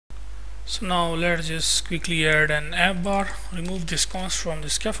So now let's just quickly add an app bar, remove this const from the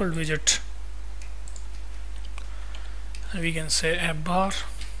scaffold widget, and we can say app bar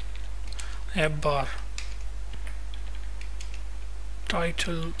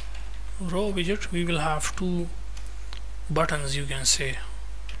title row widget. We will have two buttons, you can say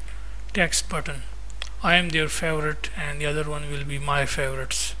text button, I am their favorite, and the other one will be my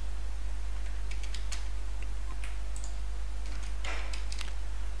favorites.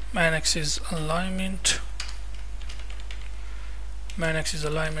 Man axis alignment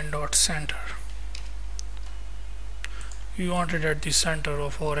dot center. We want it at the center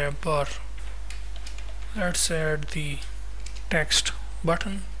of our app bar. Let's add the text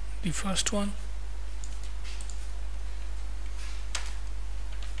button, the first one.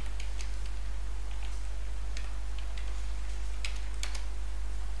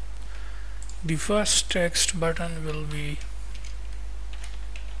 The first text button will be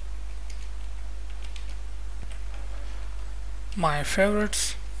my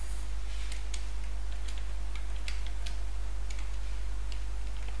favorites.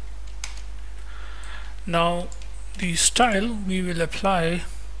 Now the style we will apply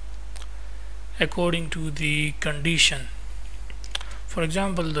according to the condition. For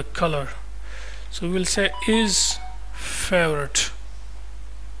example, the color. So we will say is favorite.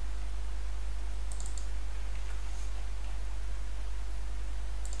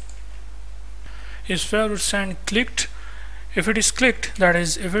 Is favorites and clicked. If it is clicked, that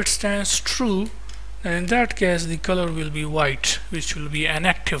is, if it stands true, then in that case the color will be white, which will be an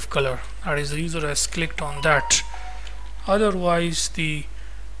active color, that is, the user has clicked on that. Otherwise the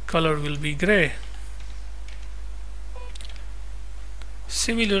color will be gray.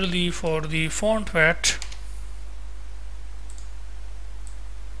 Similarly for the font weight,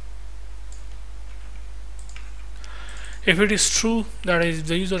 if it is true, that is,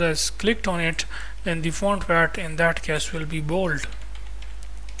 the user has clicked on it, then the font weight in that case will be bold.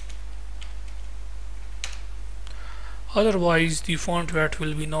 Otherwise the font weight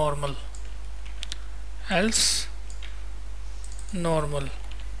will be normal, else normal.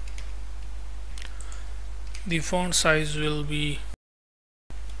 The font size will be.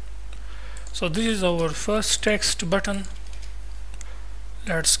 So this is our first text button.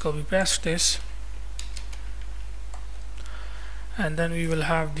 Let's copy paste this, and then we will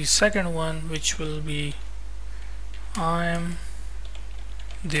have the second one, which will be I am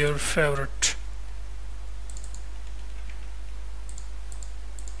their favorite.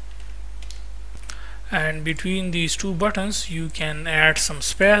 And between these two buttons you can add some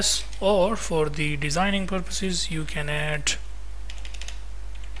space, or for the designing purposes you can add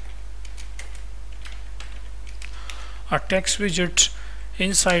a text widget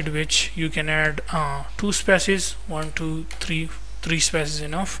inside which you can add two spaces, 1 2 3 spaces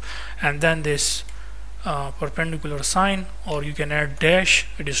enough, and then this perpendicular sign, or you can add dash.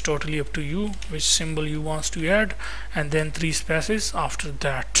 It is totally up to you which symbol you want to add, and then 3 spaces after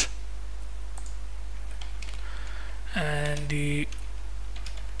that. And the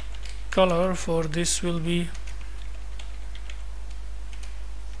color for this will be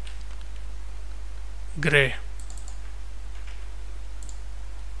gray.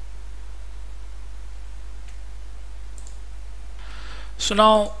 So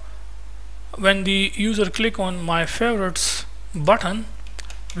now when the user click on my favorites button,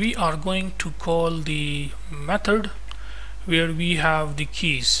 we are going to call the method where we have the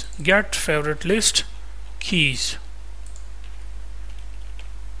keys, get favorite list keys.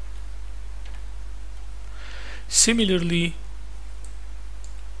 Similarly,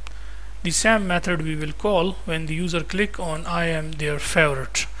 the same method we will call when the user click on I am their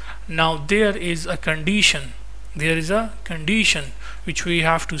favorite. Now there is a condition. There is a condition which we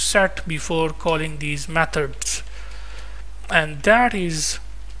have to set before calling these methods, and that is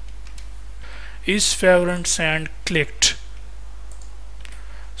favorites and clicked.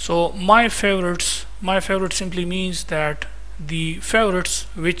 So my favorite simply means that the favorites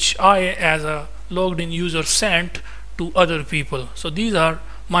which I as a logged in user sent to other people. So these are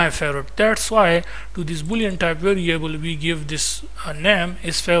my favorite. That's why to this boolean type variable we give this name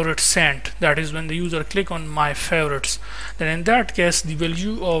is favorite sent. That is, when the user click on my favorites, then in that case the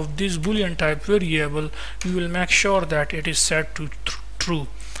value of this boolean type variable we will make sure that it is set to true.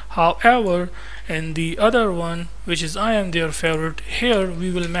 However, in the other one, which is I am their favorite, here we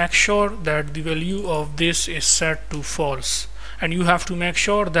will make sure that the value of this is set to false. And you have to make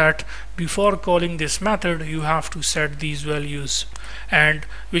sure that before calling this method you have to set these values, and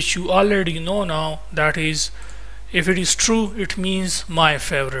which you already know now, that is, if it is true it means my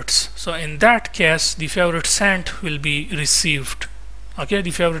favorites. So in that case the favorite sent will be received. okay,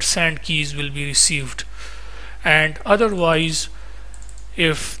 the favorite send keys will be received. And otherwise,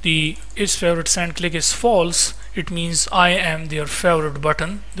 if the is favorite send click is false, it means I am their favorite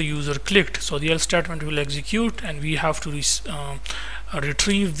button the user clicked. So the else statement will execute and we have to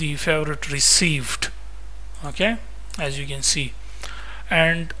retrieve the favorite received, okay, as you can see.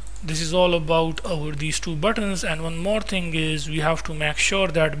 And this is all about our these two buttons. And one more thing is we have to make sure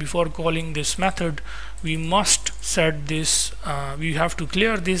that before calling this method we must set this we have to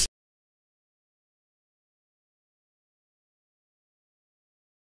clear this.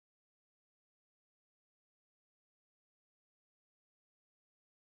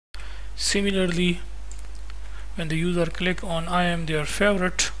 Similarly, when the user click on I am their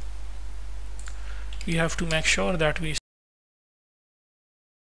favorite, we have to make sure that we